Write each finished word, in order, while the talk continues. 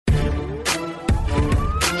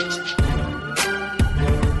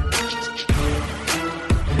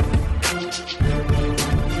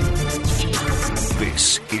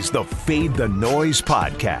the Fade the Noise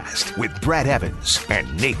podcast with Brad Evans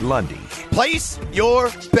and Nate Lundy. Place your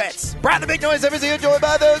bets. Brad the Big Noise, everything enjoyed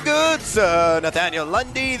by the good sir, Nathaniel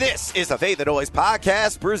Lundy. This is the Fade the Noise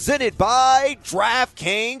podcast presented by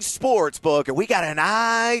DraftKings Sportsbook. And we got an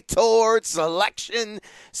eye towards Selection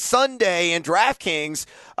Sunday. And DraftKings,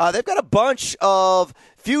 they've got a bunch of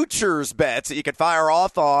futures bets that you can fire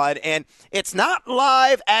off on, and it's not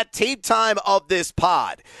live at tape time of this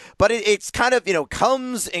pod, but it's kind of,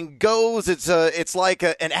 comes and goes. It's like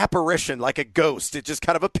an apparition, like a ghost. It just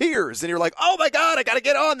kind of appears, and you're like, oh my God, I got to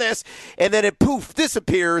get on this, and then it poof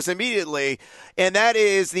disappears immediately, and that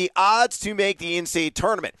is the odds to make the NCAA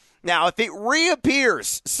tournament. Now, if it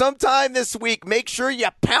reappears sometime this week, make sure you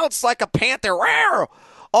pounce like a panther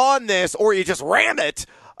on this, or you just ram it.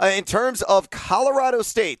 In terms of Colorado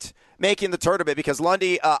State making the tournament, because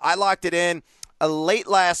Lundy, I locked it in late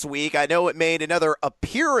last week. I know it made another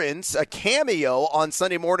appearance, a cameo on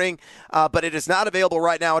Sunday morning, but it is not available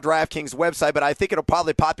right now on DraftKings website, but I think it'll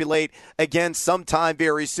probably populate again sometime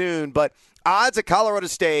very soon. But odds of Colorado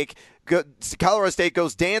State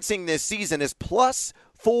goes dancing this season is plus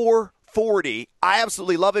 440. I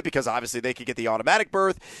absolutely love it because obviously they could get the automatic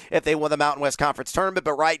berth if they win the Mountain West Conference tournament.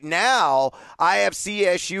 But right now, I have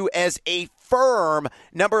CSU as a firm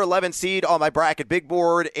number 11 seed on my bracket big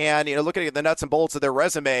board. And, looking at the nuts and bolts of their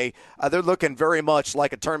resume, they're looking very much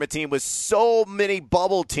like a tournament team with so many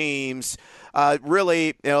bubble teams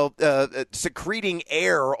really, secreting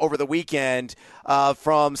air over the weekend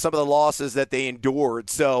from some of the losses that they endured.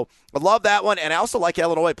 So I love that one. And I also like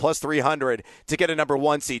Illinois plus 300 to get a number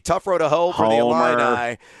 1 seed. Tough road to hoe for the Illini.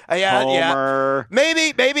 Yeah.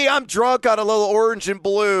 Maybe I'm drunk on a little orange and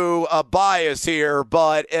blue bias here,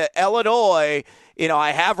 but Illinois,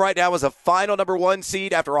 I have right now as a final number 1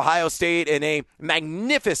 seed after Ohio State in a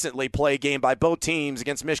magnificently played game by both teams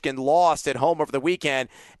against Michigan, lost at home over the weekend.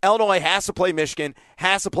 Illinois has to play Michigan,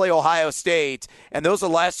 has to play Ohio State, and those are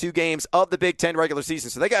the last 2 games of the Big Ten regular season.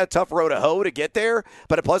 So they got a tough road to hoe to get there,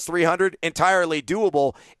 but at plus 300, entirely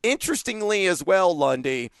doable. Interestingly as well,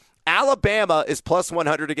 Lundy, Alabama is plus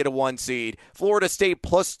 100 to get a 1 seed. Florida State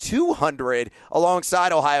plus 200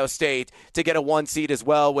 alongside Ohio State to get a 1 seed as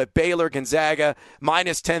well, with Baylor, Gonzaga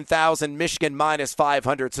minus 10,000, Michigan minus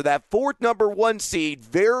 500. So that fourth number 1 seed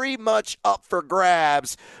very much up for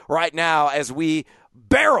grabs right now as we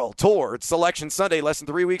barrel towards Selection Sunday, less than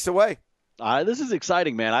 3 weeks away. This is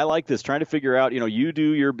exciting, man. I like this. Trying to figure out, you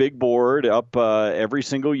do your big board up every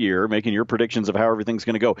single year, making your predictions of how everything's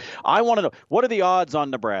going to go. I want to know, what are the odds on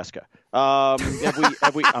Nebraska? I'm kidding.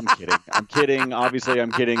 Obviously,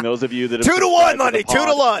 I'm kidding. Those of you that have 2-1, Lundy,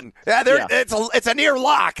 2-1. Yeah, it's a near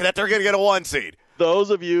lock that they're going to get a 1 seed. Those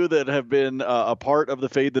of you that have been a part of the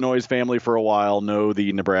Fade the Noise family for a while know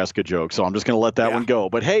the Nebraska joke, so I'm just going to let that one go.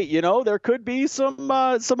 But hey, there could be some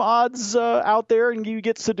odds out there, and you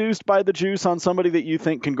get seduced by the juice on somebody that you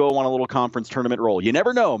think can go on a little conference tournament roll. You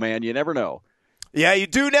never know, man. You never know. Yeah, you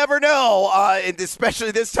do never know, and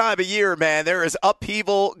especially this time of year, man. There is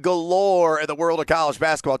upheaval galore in the world of college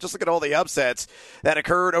basketball. Just look at all the upsets that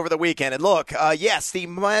occurred over the weekend. And look, yes, the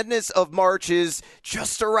madness of March is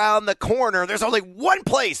just around the corner. There's only one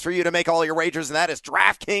place for you to make all your wagers, and that is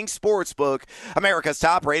DraftKings Sportsbook, America's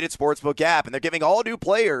top-rated sportsbook app. And they're giving all new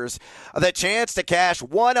players the chance to cash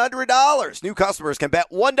 $100. New customers can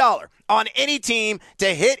bet $1 on any team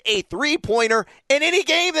to hit a three-pointer in any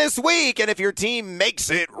game this week. And if your team makes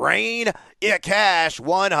it rain, you cash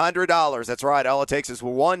 $100. That's right. All it takes is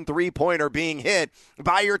one three-pointer being hit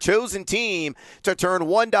by your chosen team to turn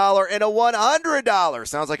 $1 into $100.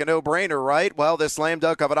 Sounds like a no-brainer, right? Well, this slam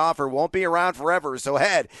dunk of an offer won't be around forever, so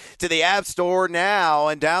head to the App Store now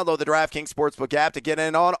and download the DraftKings Sportsbook app to get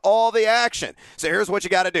in on all the action. So here's what you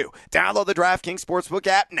got to do. Download the DraftKings Sportsbook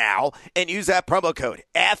app now and use that promo code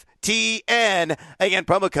FTN. Again,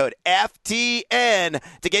 promo code FTN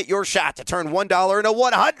to get your shot to turn $1 into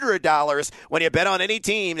 $100 when you bet on any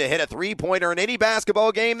team to hit a three-pointer in any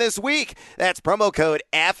basketball game this week. That's promo code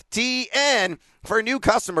FTN for new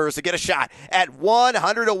customers to get a shot at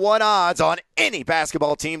 100-1 odds on any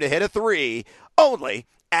basketball team to hit a three, only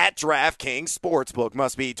at DraftKings Sportsbook.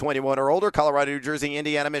 Must be 21 or older. Colorado, New Jersey,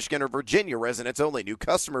 Indiana, Michigan, or Virginia residents only. New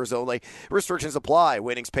customers only. Restrictions apply.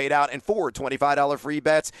 Winnings paid out in 4 $25 free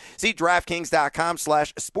bets. See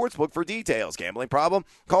DraftKings.com/sportsbook for details. Gambling problem?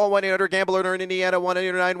 Call 1-800-GAMBLER in Indiana,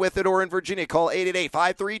 1-800-9-WITH-IT, or in Virginia, call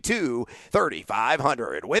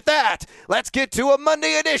 888-532-3500. With that, let's get to a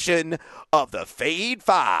Monday edition of the Fade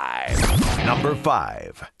 5. Number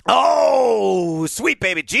 5. Oh, sweet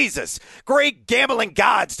baby Jesus. Great gambling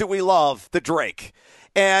gods do we love, the Drake.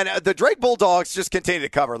 And the Drake Bulldogs just continue to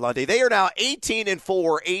cover, Lundy. They are now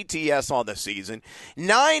 18-4 ATS on the season,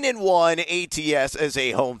 9-1 ATS as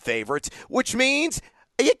a home favorite, which means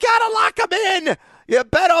you got to lock them in. You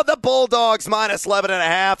bet on the Bulldogs minus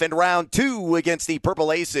 11.5 in round 2 against the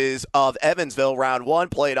Purple Aces of Evansville. Round 1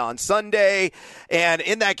 played on Sunday. And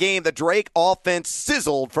in that game, the Drake offense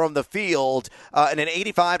sizzled from the field in an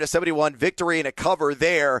 85-71 victory and a cover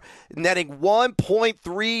there, netting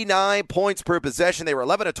 1.39 points per possession. They were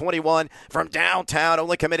 11-21 from downtown,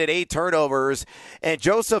 only committed 8 turnovers. And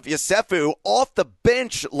Joseph Yosefu off the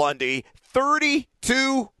bench, Lundy,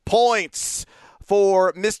 32 points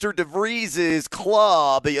for Mr. DeVries's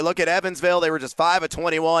club. You look at Evansville, they were just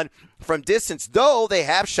 5-21 from distance, though they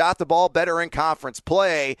have shot the ball better in conference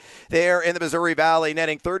play. They're in the Missouri Valley,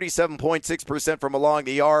 netting 37.6% from along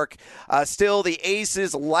the arc. Still, the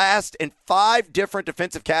Aces last in 5 different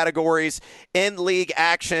defensive categories in league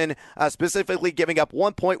action, specifically giving up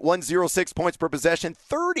 1.106 points per possession,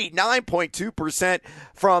 39.2%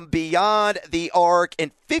 from beyond the arc, and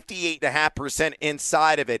 58.5%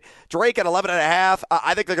 inside of it. Drake at 11.5.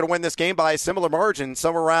 I think they're going to win this game by a similar margin,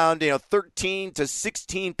 somewhere around 13 to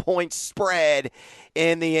 16 points spread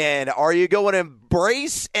in the end. Are you going to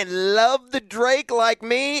embrace and love the Drake like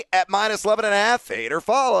me at minus 11.5? Fade or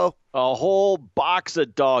follow? A whole box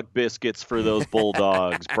of dog biscuits for those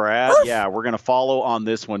Bulldogs, Brad. Yeah, we're going to follow on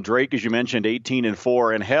this one. Drake, as you mentioned,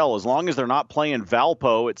 18-4. And hell, as long as they're not playing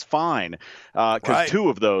Valpo, it's fine. Because 2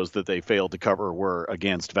 of those that they failed to cover were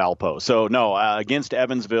against Valpo. So, no, against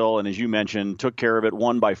Evansville, and as you mentioned, took care of it,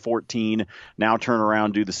 won by 14. Now turn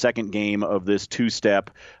around, do the second game of this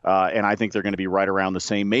 2-step. And I think they're going to be right around the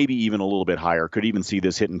same, maybe even a little bit higher. Could even see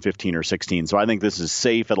this hitting 15 or 16. So I think this is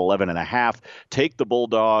safe at 11.5. Take the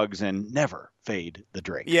Bulldogs and never fade the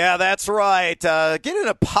Drake. Yeah, that's right. Get in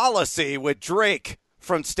a policy with Drake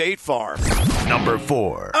from State Farm. Number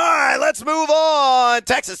 4. All right, let's move on.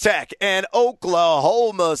 Texas Tech and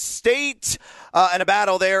Oklahoma State. And a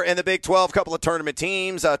battle there in the Big 12, couple of tournament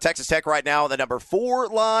teams. Texas Tech right now on the number 4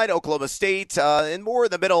 line. Oklahoma State and more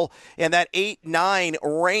in the middle in that 8-9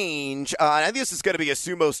 range. I think this is going to be a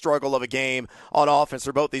sumo struggle of a game on offense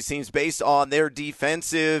for both these teams based on their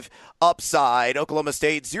defensive upside. Oklahoma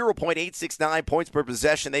State, 0.869 points per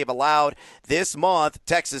possession they've allowed this month.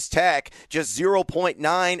 Texas Tech, just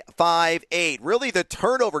 0.958. Really the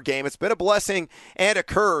turnover game. It's been a blessing and a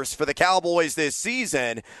curse for the Cowboys this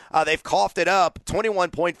season. They've coughed it up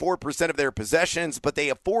 21.4% of their possessions, but they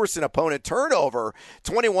have forced an opponent turnover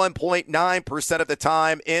 21.9% of the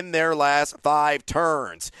time in their last 5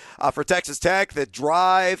 turns. For Texas Tech, the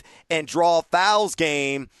drive and draw fouls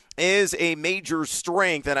game is a major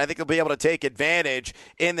strength, and I think they'll be able to take advantage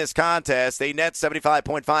in this contest. They net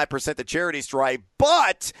 75.5% the charity stripe,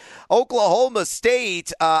 but Oklahoma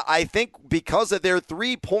State, I think because of their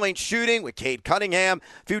three-point shooting with Cade Cunningham,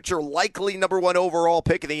 future likely number 1 overall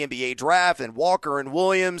pick in the NBA draft, and Walker and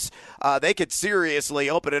Williams, they could seriously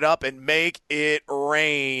open it up and make it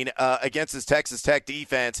rain against this Texas Tech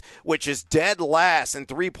defense, which is dead last in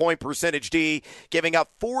three-point percentage D, giving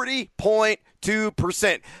up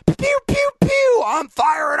 40.2%. Pew, pew, pew. I'm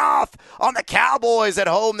firing off on the Cowboys at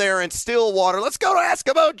home there in Stillwater. Let's go to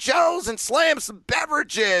Eskimo Joe's and slam some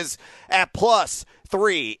beverages at plus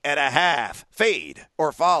 3.5. Fade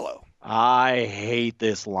or follow? I hate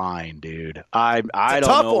this line, dude. I don't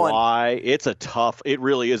know why. It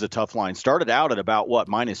really is a tough line. Started out at about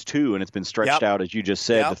 -2, and it's been stretched out, as you just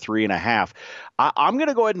said, to 3.5. I'm going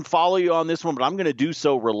to go ahead and follow you on this one, but I'm going to do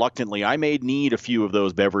so reluctantly. I may need a few of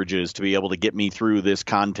those beverages to be able to get me through this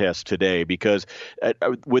contest today, because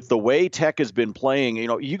with the way Tech has been playing,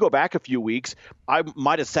 you go back a few weeks, I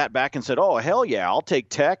might have sat back and said, oh, hell yeah, I'll take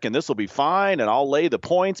Tech and this will be fine and I'll lay the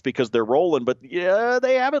points because they're rolling. But yeah,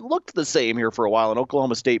 they haven't looked the same here for a while, and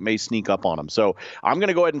Oklahoma State may sneak up on them. So I'm going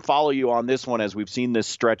to go ahead and follow you on this one. As we've seen this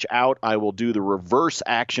stretch out, I will do the reverse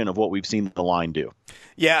action of what we've seen the line do.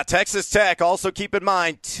 Yeah, Texas Tech, also keep in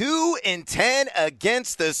mind, 2-10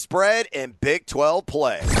 against the spread in Big 12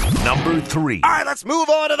 play. Number 3. All right, let's move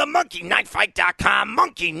on to the MonkeyKnifeFight.com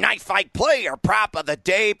Monkey Knife Fight Player Prop of the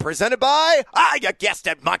Day, presented by, you guessed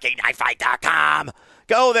it, MonkeyKnifeFight.com.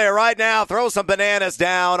 Go there right now. Throw some bananas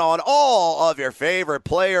down on all of your favorite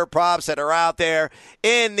player props that are out there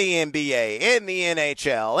in the NBA, in the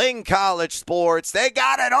NHL, in college sports. They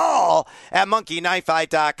got it all at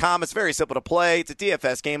MonkeyKnifeFight.com. It's very simple to play. It's a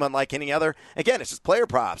DFS game unlike any other. Again, it's just player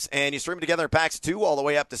props, and you stream them together in packs of 2 all the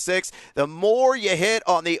way up to 6. The more you hit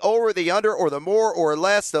on the over, the under, or the more or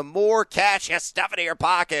less, the more cash you stuff into your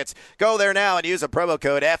pockets. Go there now and use a promo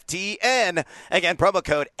code FTN. Again, promo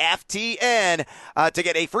code FTN to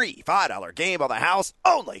to get a free $5 game on the house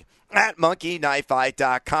only at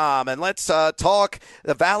monkeyknifefight.com. And let's talk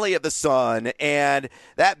the Valley of the Sun, and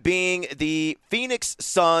that being the Phoenix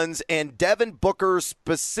Suns and Devin Booker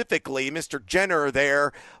specifically. Mr. Jenner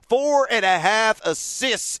there, 4.5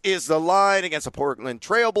 assists is the line against the Portland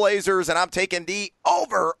Trailblazers, and I'm taking the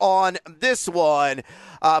over on this one.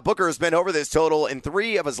 Booker has been over this total in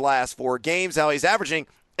 3 of his last 4 games. Now he's averaging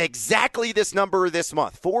exactly this number this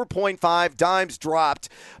month, 4.5 dimes dropped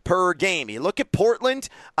per game. You look at Portland,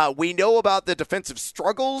 we know about the defensive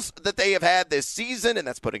struggles that they have had this season, and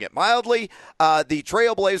that's putting it mildly. The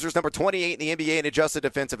Trailblazers, number 28 in the NBA in adjusted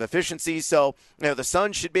defensive efficiency, so the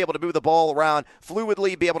Suns should be able to move the ball around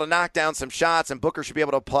fluidly, be able to knock down some shots, and Booker should be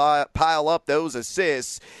able to pile up those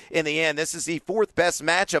assists in the end. This is the 4th best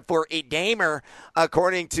matchup for a gamer,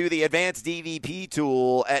 according to the advanced DVP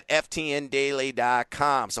tool at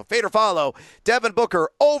ftndaily.com. So fade or follow, Devin Booker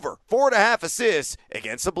over 4.5 assists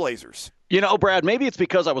against the Blazers. Brad, maybe it's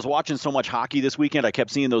because I was watching so much hockey this weekend. I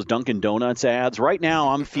kept seeing those Dunkin' Donuts ads. Right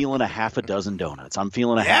now, I'm feeling a half a dozen donuts. I'm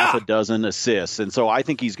feeling half a dozen assists. And so I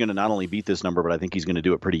think he's going to not only beat this number, but I think he's going to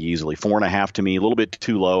do it pretty easily. 4.5 to me, a little bit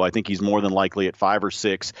too low. I think he's more than likely at 5 or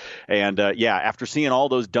 6. And, after seeing all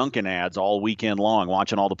those Dunkin' ads all weekend long,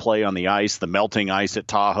 watching all the play on the ice, the melting ice at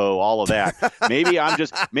Tahoe, all of that, maybe I'm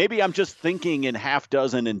just thinking in half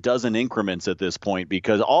dozen and dozen increments at this point,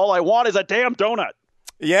 because all I want is a damn donut.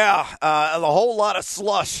 Yeah, a whole lot of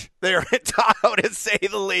slush there in Tahoe, to say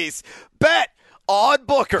the least. Bet on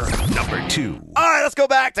Booker. Number 2. All right, let's go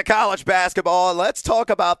back to college basketball, and let's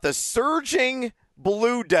talk about the surging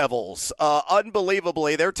Blue Devils.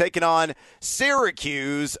 Unbelievably, they're taking on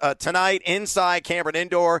Syracuse tonight inside Cameron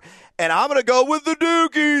Indoor. And I'm going to go with the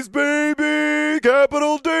Dukies, baby.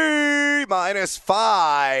 Capital D,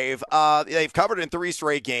 -5. They've covered in 3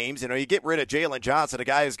 straight games. You get rid of Jalen Johnson, a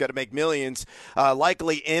guy who's going to make millions,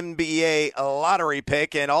 likely NBA lottery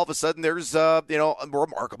pick, and all of a sudden there's, a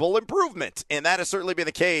remarkable improvement. And that has certainly been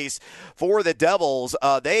the case for the Devils.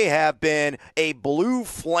 They have been a blue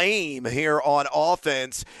flame here on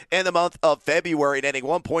offense in the month of February, netting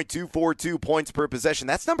 1.242 points per possession.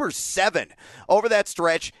 That's number 7 over that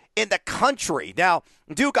stretch in the country. Now,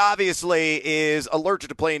 Duke obviously is allergic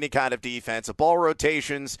to playing any kind of defense. Ball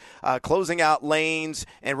rotations, closing out lanes,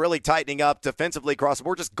 and really tightening up defensively across the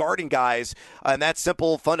board, just guarding guys. And that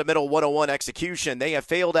simple, fundamental 101 execution, they have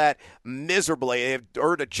failed at miserably. They have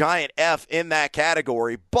earned a giant F in that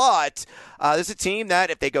category. But this is a team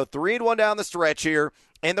that, if they go 3-1 down the stretch here,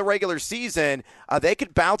 in the regular season, they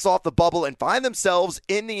could bounce off the bubble and find themselves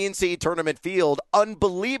in the NCAA tournament field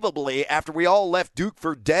unbelievably after we all left Duke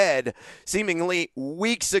for dead seemingly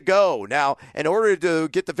weeks ago. Now, in order to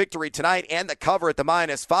get the victory tonight and the cover at the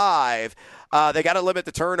 -5, they got to limit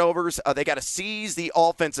the turnovers. They got to seize the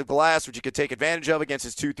offensive glass, which you could take advantage of against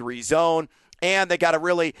his 2-3 zone. And they got to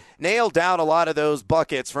really nail down a lot of those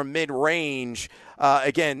buckets from mid-range,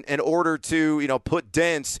 again, in order to, put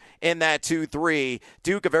dents in that 2-3.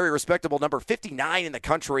 Duke, a very respectable number 59 in the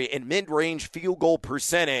country in mid-range field goal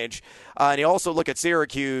percentage. And you also look at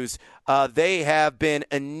Syracuse. They have been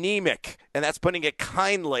anemic, and that's putting it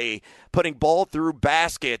kindly, putting ball through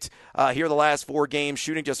basket here the last 4 games,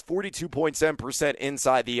 shooting just 42.7%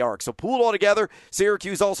 inside the arc. So pooled all together,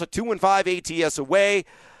 Syracuse also 2-5 ATS away.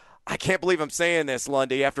 I can't believe I'm saying this,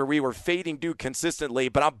 Lundy, after we were fading Duke consistently,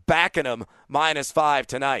 but I'm backing them -5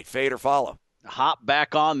 tonight. Fade or follow? Hop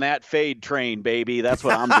back on that fade train, baby. That's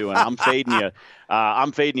what I'm doing. I'm fading you.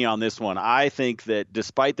 I'm fading you on this one. I think that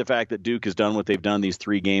despite the fact that Duke has done what they've done these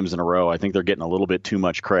 3 games in a row, I think they're getting a little bit too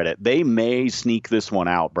much credit. They may sneak this one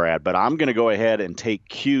out, Brad, but I'm going to go ahead and take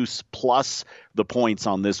Cuse plus the points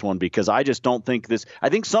on this one, because I just don't think this. I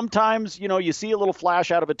think sometimes, you see a little flash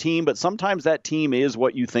out of a team, but sometimes that team is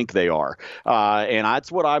what you think they are. And that's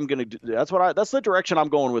what I'm going to do. That's the direction I'm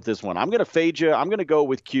going with this one. I'm going to fade you. I'm going to go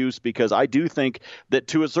with Cuse, because I do think that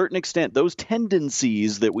to a certain extent, those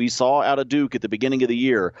tendencies that we saw out of Duke at the beginning of the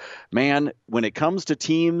year, man, when it comes to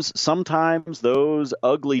teams, sometimes those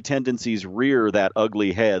ugly tendencies rear that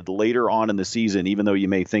ugly head later on in the season, even though you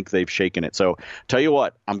may think they've shaken it. So tell you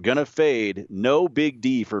what, I'm going to fade. No big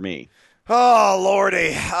D for me. Oh,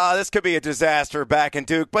 Lordy. This could be a disaster back in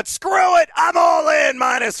Duke, but screw it. I'm all in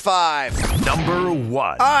 -5. Number 1.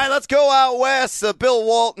 All right, let's go out west. The Bill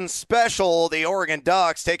Walton special. The Oregon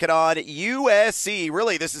Ducks taking on USC.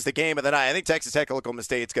 Really, this is the game of the night. I think Texas Tech, Oklahoma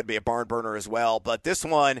State's going to be a barn burner as well. But this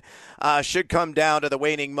one should come down to the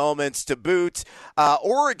waning moments to boot.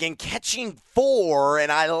 Oregon catching 4,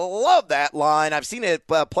 and I love that line. I've seen it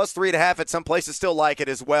plus 3.5 at some places. Still like it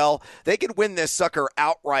as well. They could win this sucker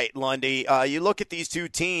outright, Lundy. You look at these two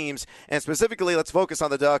teams, and specifically, let's focus on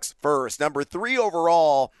the Ducks first. Number 3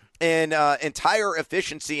 overall in entire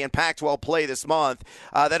efficiency and Pac-12 play this month.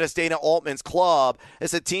 That is Dana Altman's club.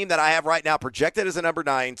 It's a team that I have right now projected as a number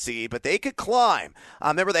 9 seed, but they could climb.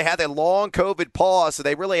 Remember, they had that long COVID pause, so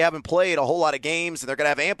they really haven't played a whole lot of games, and they're going to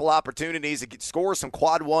have ample opportunities to score some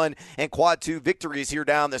quad 1 and quad 2 victories here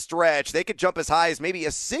down the stretch. They could jump as high as maybe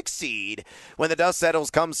a 6 seed when the dust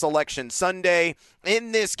settles come Selection Sunday.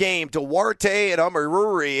 In this game, Duarte and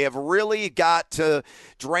Amaruri have really got to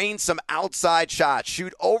drain some outside shots,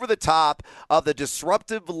 shoot over the top of the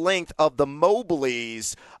disruptive length of the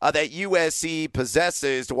Mobleys that USC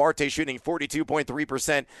possesses. Duarte shooting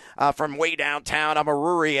 42.3% from way downtown.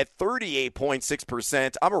 Amaruri at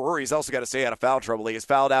 38.6%. Amaruri's also got to stay out of foul trouble. He has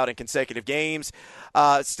fouled out in consecutive games.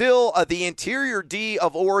 Still, the interior D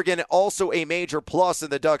of Oregon, also a major plus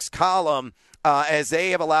in the Ducks column. As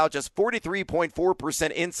they have allowed just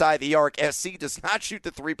 43.4% inside the arc. SC does not shoot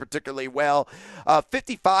the 3 particularly well.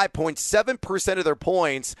 55.7% of their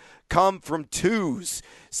points come from 2s.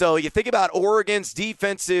 So you think about Oregon's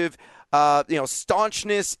defensive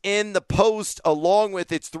staunchness in the post, along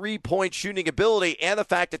with its 3-point shooting ability, and the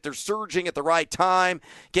fact that they're surging at the right time,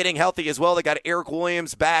 getting healthy as well. They got Eric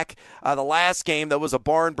Williams back the last game. That was a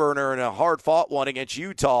barn burner and a hard-fought one against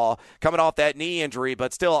Utah, coming off that knee injury.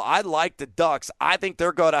 But still, I like the Ducks. I think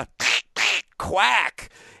they're going to quack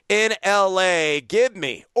in L.A. Give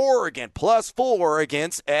me Oregon +4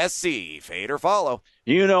 against SC. Fade or follow.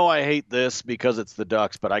 You know I hate this because it's the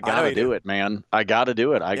Ducks, but I got to do it, man. I got to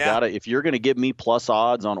do it. If you're going to give me plus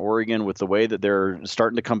odds on Oregon with the way that they're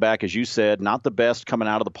starting to come back, as you said, not the best coming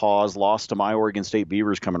out of the pause, lost to my Oregon State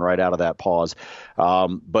Beavers coming right out of that pause.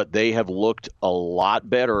 But they have looked a lot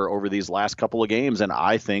better over these last couple of games, and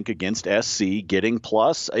I think against SC getting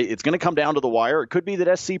plus, it's going to come down to the wire. It could be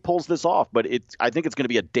that SC pulls this off, but I think it's going to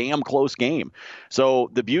be a damn close game. So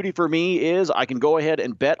the beauty for me is I can go ahead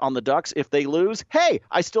and bet on the Ducks. If they lose, hey,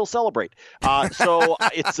 I still celebrate. So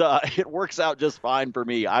it works out just fine for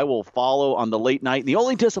me. I will follow on the late night. And the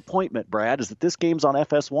only disappointment, Brad, is that this game's on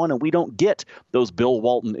FS1 and we don't get those Bill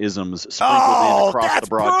Walton isms sprinkled in across the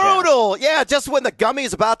broadcast. That's brutal. Yeah, just when the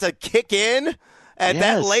gummy's about to kick in at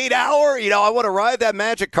that late hour, I want to ride that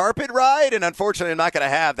magic carpet ride, and unfortunately I'm not going to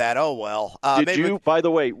have that. Oh, well. By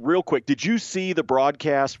the way, real quick, did you see the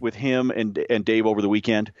broadcast with him and Dave over the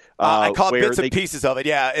weekend? I caught bits and pieces of it,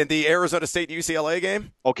 yeah, in the Arizona State-UCLA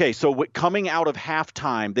game. Okay, so coming out of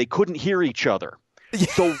halftime, they couldn't hear each other.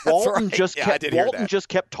 So Walton just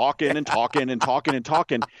kept talking and talking and talking and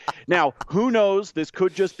talking. Now, who knows? This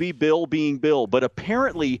could just be Bill being Bill, but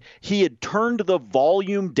apparently he had turned the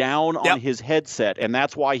volume down on his headset, and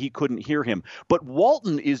that's why he couldn't hear him. But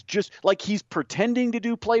Walton is just like he's pretending to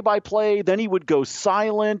do play-by-play. Then he would go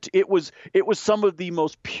silent. It was some of the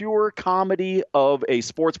most pure comedy of a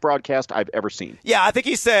sports broadcast I've ever seen. Yeah, I think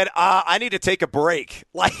he said, "I need to take a break,"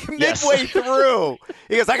 like midway through.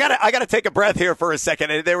 He goes, "I gotta take a breath here for a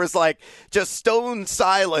second," and there was like just stone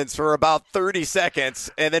silence for about 30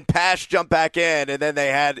 seconds, and then Pash jumped back in, and then they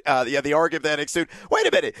had the argument that ensued. Wait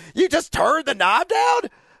a minute, you just turned the knob down?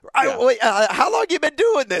 Yeah. How long you been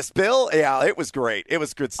doing this, Bill? Yeah, it was great. It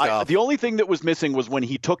was good stuff. The only thing that was missing was when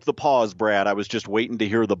he took the pause, Brad. I was just waiting to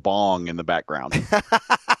hear the bong in the background.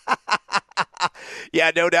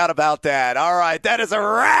 Yeah, no doubt about that. All right, that is a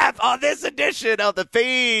wrap on this edition of the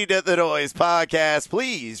Fade the Noise podcast.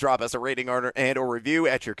 Please drop us a rating and or review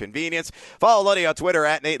at your convenience. Follow Lundy on Twitter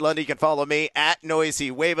at Nate Lundy. You can follow me at Noisy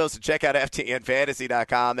Huevos. And check out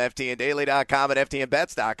FTNFantasy.com, FTNDaily.com, and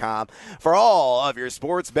FTNBets.com for all of your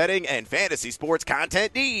sports betting and fantasy sports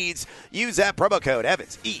content needs. Use that promo code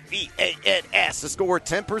Evans, EVANS, to score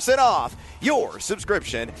 10% off your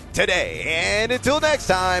subscription today. And until next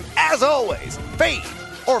time, as always, fade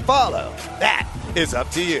or follow. That is up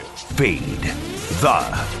to you. Fade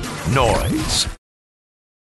the Noise.